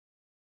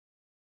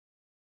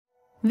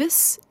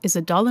This is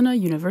a Dalarna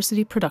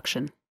University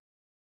production.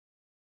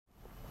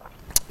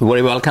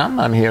 Very welcome.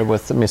 I'm here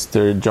with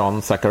Mr.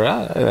 John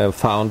Thackara,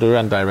 founder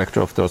and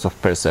director of Doors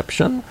of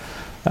Perception,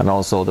 and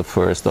also the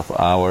first of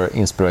our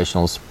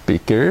inspirational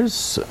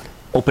speakers,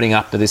 opening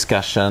up the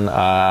discussion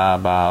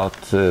about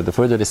the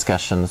further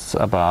discussions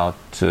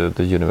about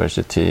the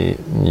university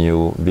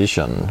new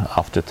vision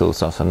after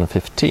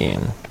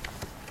 2015.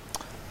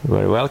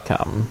 Very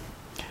welcome.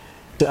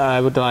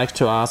 I would like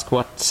to ask,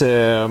 what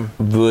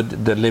would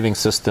the living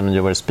system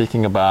you were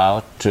speaking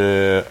about,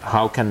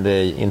 how can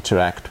they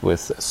interact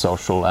with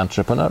social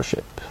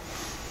entrepreneurship?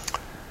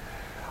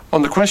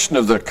 On the question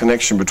of the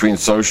connection between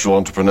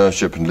social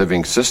entrepreneurship and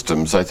living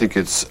systems, I think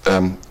it's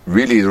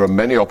really there are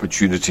many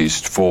opportunities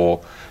for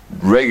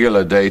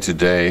regular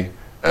day-to-day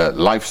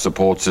life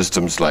support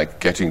systems like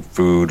getting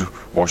food,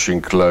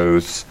 washing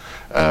clothes,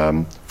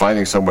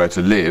 finding somewhere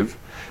to live.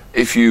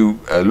 If you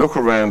look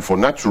around for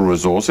natural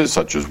resources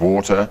such as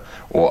water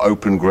or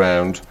open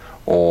ground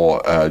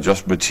or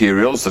just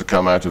materials that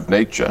come out of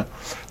nature,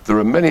 there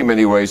are many,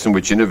 many ways in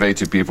which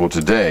innovative people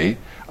today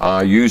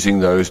are using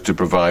those to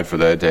provide for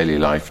their daily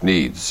life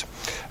needs.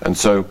 And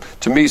so,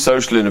 to me,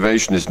 social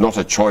innovation is not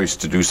a choice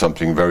to do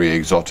something very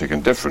exotic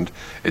and different.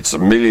 It's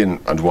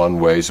 1,000,001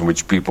 ways in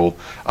which people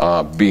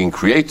are being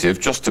creative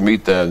just to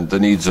meet the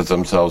needs of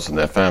themselves and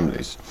their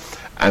families.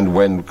 And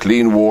when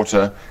clean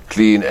water,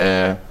 clean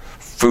air,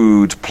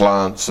 food,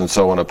 plants, and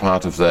so on are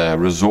part of their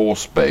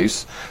resource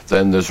base,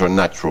 then there's a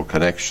natural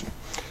connection.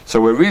 So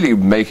we're really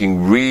making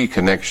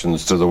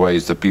reconnections to the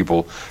ways that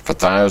people for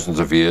thousands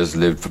of years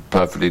lived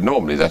perfectly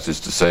normally. That is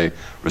to say,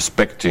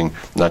 respecting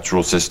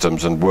natural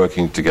systems and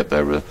working to get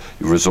their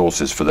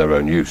resources for their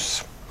own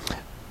use.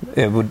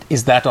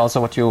 Is that also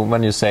what you,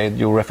 when you say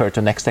you refer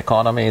to next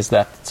economy, is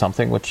that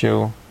something which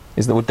you,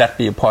 would that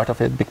be a part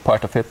of it, big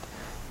part of it?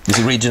 This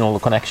regional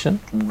connection?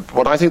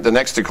 What I think the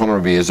next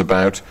economy is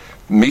about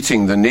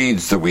meeting the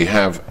needs that we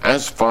have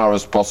as far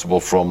as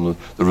possible from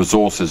the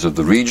resources of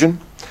the region.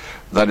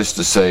 That is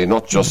to say,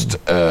 not just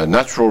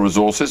natural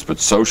resources, but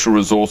social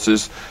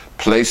resources,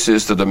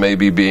 places that are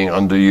maybe being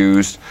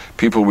underused,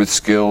 people with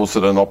skills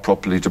that are not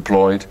properly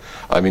deployed.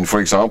 I mean,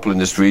 for example, in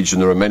this region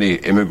there are many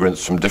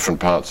immigrants from different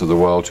parts of the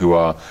world who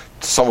are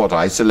somewhat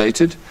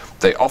isolated.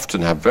 They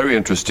often have very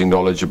interesting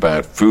knowledge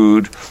about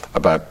food,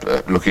 about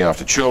looking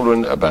after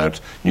children, about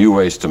new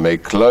ways to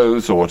make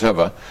clothes or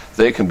whatever.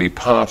 They can be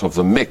part of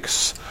the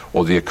mix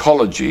or the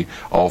ecology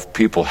of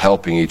people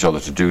helping each other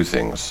to do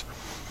things.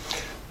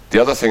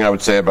 The other thing I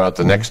would say about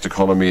the next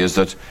economy is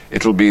that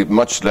it'll be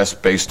much less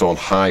based on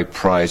high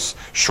price,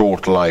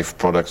 short life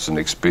products and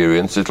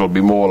experience. It'll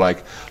be more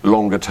like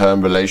longer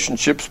term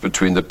relationships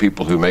between the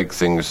people who make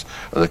things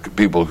and the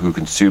people who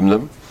consume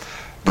them.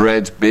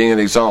 Bread being an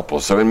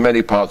example. So in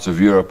many parts of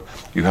Europe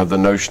you have the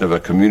notion of a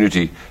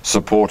community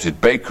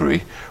supported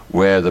bakery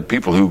where the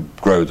people who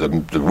grow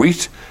the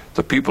wheat,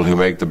 the people who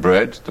make the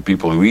bread, the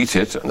people who eat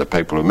it and the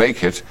people who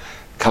make it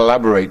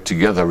collaborate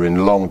together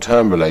in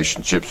long-term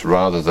relationships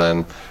rather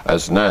than,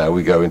 as now,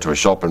 we go into a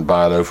shop and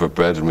buy a loaf of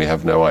bread and we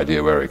have no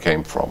idea where it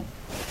came from.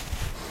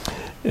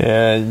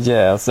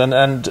 Yes,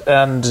 and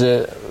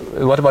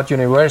what about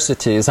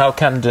universities? How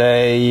can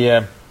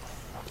they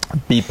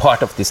be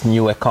part of this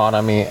new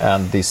economy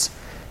and this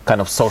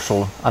kind of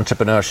social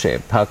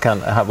entrepreneurship?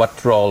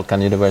 What role can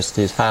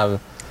universities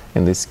have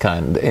in this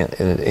kind,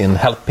 in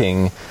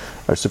helping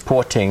or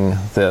supporting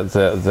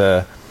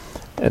the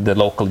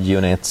local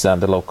units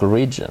and the local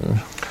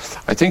region?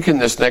 I think in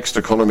this next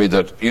economy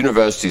that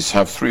universities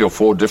have 3 or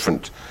 4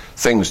 different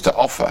things to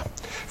offer.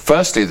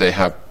 Firstly, they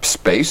have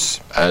space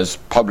as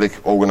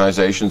public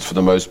organizations for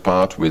the most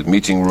part, with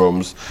meeting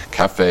rooms,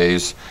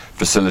 cafes,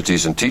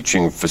 facilities and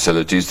teaching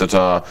facilities that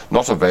are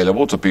not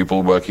available to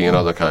people working in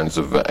other kinds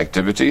of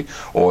activity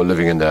or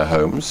living in their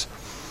homes.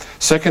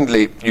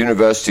 Secondly,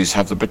 universities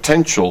have the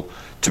potential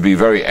to be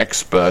very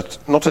expert,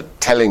 not at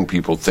telling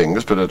people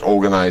things, but at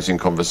organizing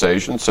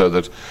conversations, so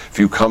that if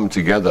you come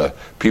together,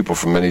 people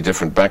from many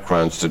different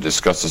backgrounds to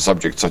discuss a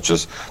subject such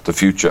as the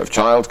future of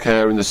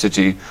childcare in the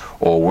city,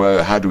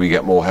 or how do we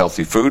get more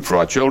healthy food for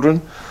our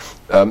children,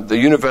 the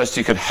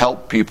university can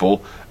help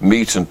people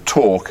meet and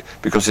talk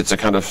because it's a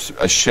kind of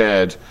a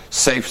shared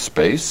safe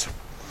space.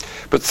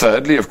 But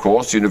thirdly, of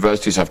course,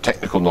 universities have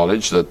technical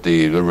knowledge that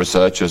the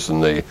researchers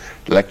and the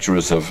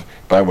lecturers have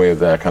by way of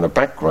their kind of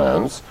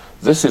backgrounds.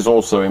 This is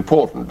also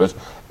important, but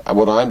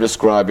what I'm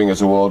describing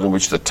is a world in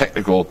which the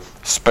technical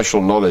special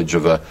knowledge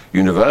of a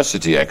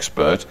university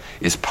expert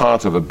is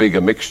part of a bigger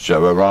mixture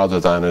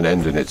rather than an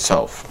end in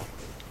itself.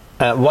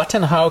 What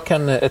and how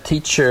can a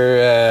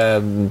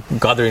teacher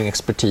gathering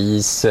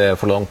expertise for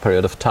a long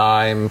period of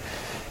time,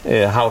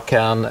 how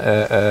can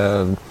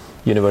a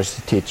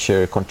university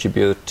teacher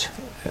contribute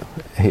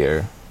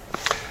here?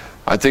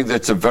 I think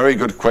that's a very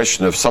good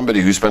question of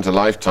somebody who spent a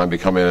lifetime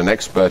becoming an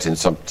expert in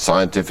some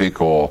scientific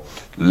or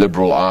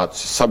liberal arts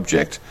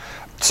subject,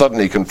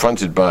 suddenly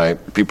confronted by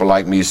people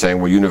like me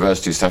saying, well,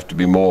 universities have to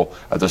be more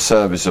at the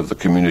service of the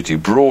community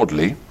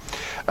broadly.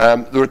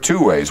 There are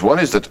 2 ways. One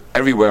is that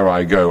everywhere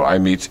I go, I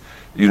meet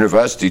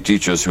university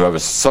teachers who have a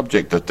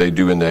subject that they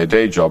do in their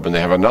day job and they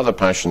have another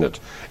passion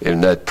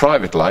in their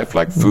private life,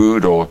 like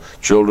food or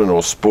children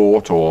or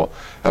sport or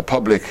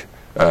public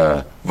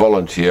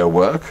volunteer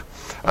work.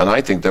 And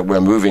I think that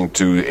we're moving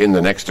to, in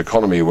the next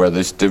economy, where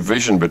this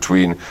division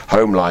between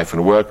home life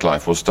and work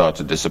life will start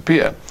to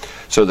disappear.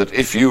 So that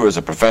if you as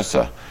a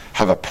professor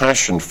have a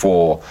passion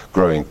for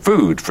growing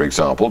food, for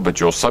example, but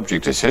your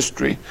subject is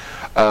history,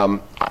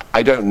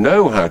 I don't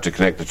know how to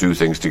connect the two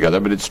things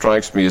together, but it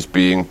strikes me as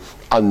being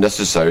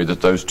unnecessary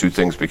that those two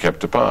things be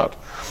kept apart.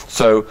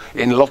 So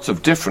in lots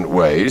of different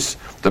ways,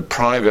 the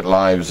private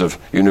lives of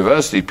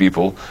university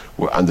people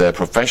and their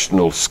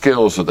professional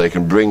skills that they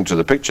can bring to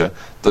the picture,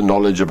 the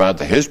knowledge about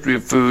the history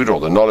of food, or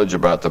the knowledge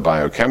about the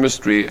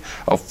biochemistry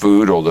of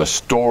food, or the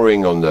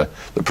storing on the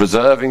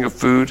preserving of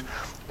food,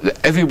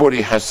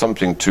 everybody has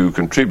something to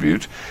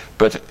contribute,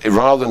 but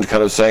rather than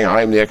kind of saying,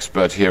 I'm the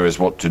expert, here is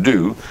what to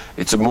do,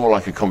 it's more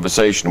like a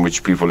conversation in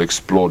which people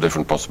explore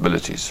different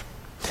possibilities.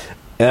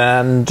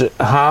 And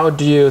how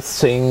do you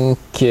think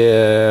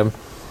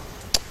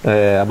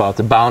about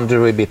the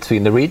boundary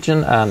between the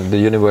region and the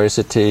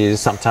university,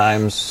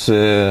 sometimes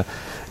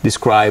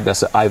described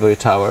as an ivory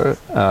tower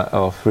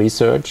of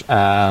research,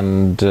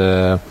 and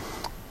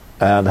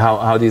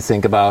how do you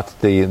think about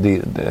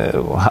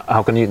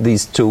how can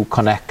these two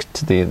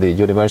connect, the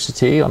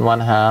university on one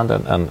hand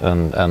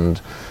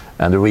and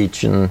the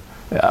region,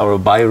 or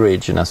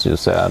bioregion, as you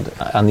said,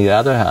 on the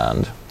other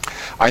hand?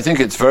 I think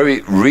it's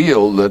very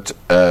real that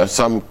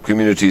some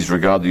communities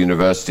regard the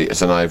university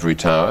as an ivory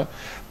tower,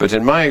 but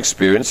in my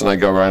experience, and I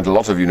go around a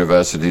lot of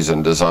universities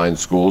and design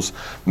schools,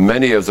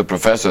 many of the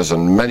professors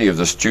and many of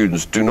the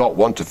students do not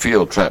want to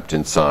feel trapped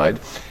inside.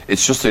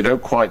 It's just they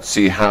don't quite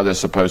see how they're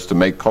supposed to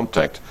make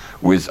contact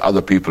with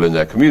other people in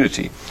their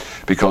community,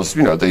 because,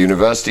 you know, they're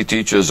university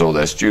teachers or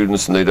they're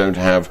students and they don't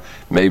have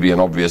maybe an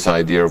obvious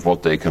idea of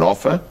what they can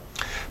offer.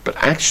 But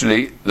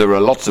actually, there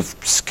are lots of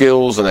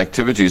skills and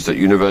activities that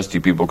university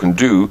people can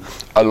do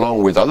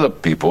along with other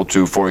people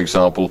to, for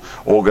example,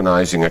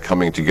 organizing a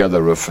coming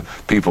together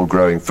of people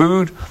growing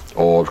food,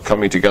 or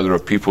coming together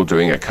of people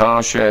doing a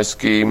car share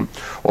scheme,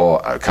 or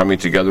coming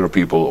together of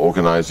people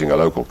organizing a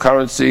local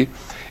currency,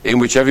 in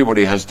which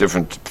everybody has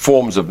different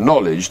forms of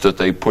knowledge that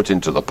they put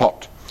into the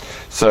pot.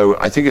 So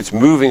I think it's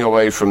moving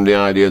away from the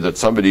idea that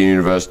somebody in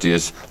university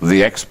is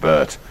the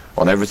expert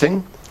on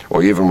everything,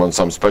 or even on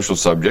some special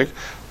subject.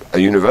 A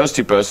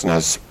university person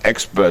has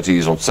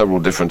expertise on several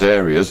different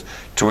areas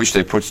to which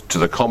they put to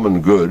the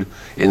common good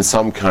in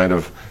some kind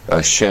of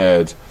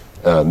shared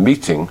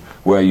meeting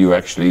where you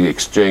actually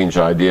exchange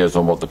ideas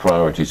on what the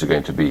priorities are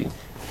going to be.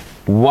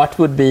 What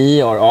would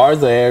be, or are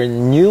there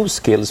new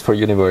skills for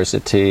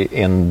university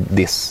in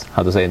this,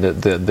 how to say,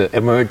 the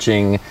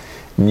emerging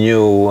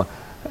new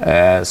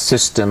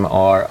system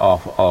or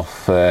of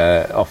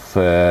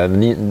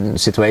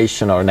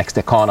situation or next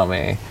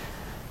economy?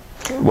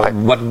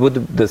 What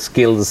would the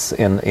skills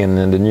in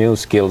the new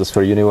skills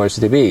for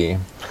university be?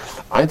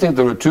 I think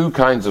there are two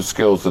kinds of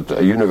skills that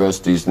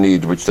universities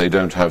need which they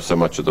don't have so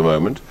much at the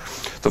moment.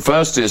 The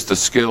first is the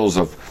skills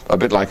of a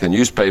bit like a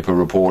newspaper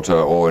reporter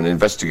or an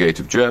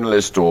investigative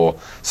journalist or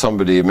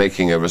somebody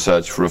making a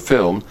research for a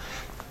film,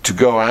 to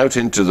go out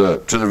into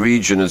the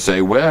region and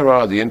say, where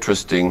are the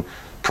interesting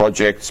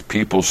projects,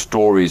 people,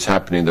 stories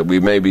happening that we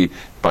maybe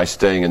by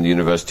staying in the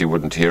university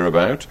wouldn't hear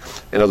about.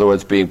 In other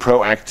words, being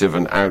proactive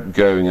and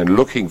outgoing and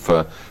looking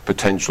for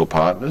potential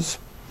partners.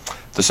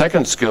 The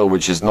second skill,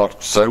 which is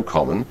not so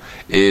common,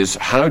 is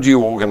how do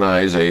you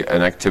organize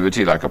an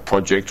activity like a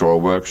project or a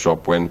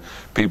workshop when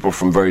people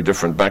from very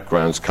different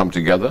backgrounds come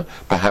together,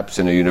 perhaps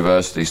in a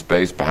university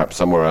space, perhaps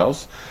somewhere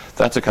else.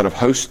 That's a kind of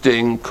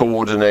hosting,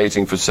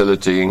 coordinating,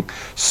 facilitating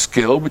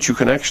skill which you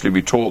can actually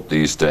be taught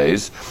these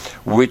days,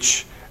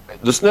 which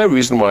there's no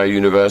reason why a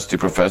university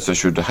professor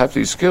should have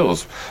these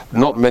skills.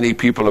 Not many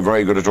people are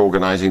very good at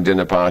organizing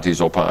dinner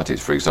parties or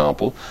parties, for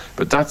example,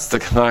 but that's the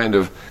kind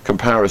of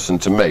comparison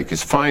to make,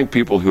 is find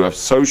people who have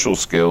social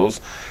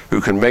skills, who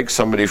can make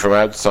somebody from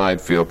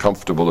outside feel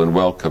comfortable and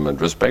welcome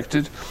and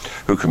respected,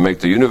 who can make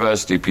the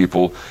university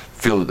people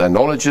feel that their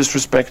knowledge is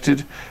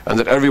respected, and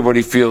that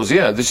everybody feels,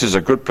 yeah, this is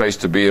a good place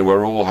to be and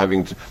we're all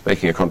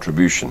making a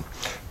contribution.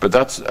 But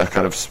that's a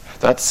kind of,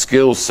 that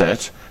skill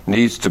set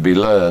needs to be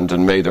learned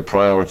and made a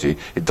priority.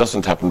 It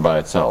doesn't happen by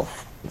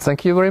itself.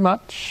 Thank you very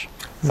much.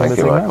 Thank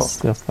you, Michael.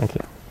 Yes, thank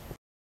you.